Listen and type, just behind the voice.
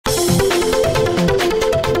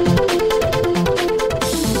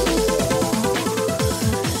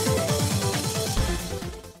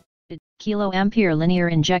Kiloampere linear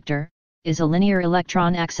injector, is a linear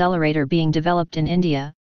electron accelerator being developed in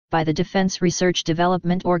India, by the Defence Research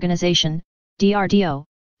Development Organisation, DRDO,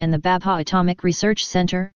 and the Babha Atomic Research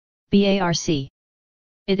Centre, BARC.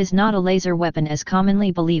 It is not a laser weapon as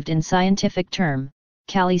commonly believed in scientific term.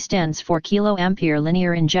 Kali stands for kiloampere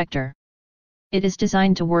linear injector. It is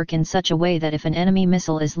designed to work in such a way that if an enemy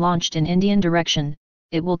missile is launched in Indian direction,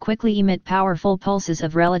 it will quickly emit powerful pulses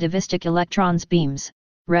of relativistic electrons beams,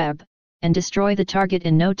 REB, and destroy the target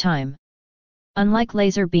in no time. Unlike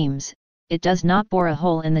laser beams, it does not bore a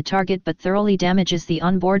hole in the target but thoroughly damages the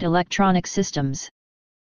onboard electronic systems.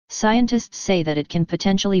 Scientists say that it can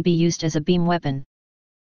potentially be used as a beam weapon.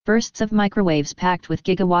 Bursts of microwaves packed with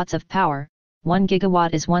gigawatts of power, 1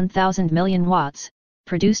 gigawatt is 1000 million watts,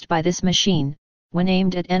 produced by this machine, when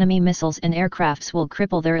aimed at enemy missiles and aircrafts will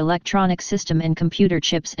cripple their electronic system and computer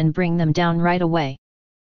chips and bring them down right away.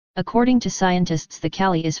 According to scientists, the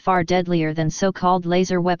Kali is far deadlier than so-called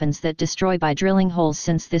laser weapons that destroy by drilling holes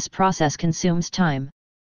since this process consumes time.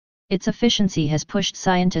 Its efficiency has pushed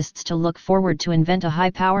scientists to look forward to invent a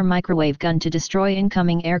high-power microwave gun to destroy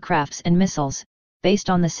incoming aircrafts and missiles, based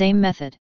on the same method.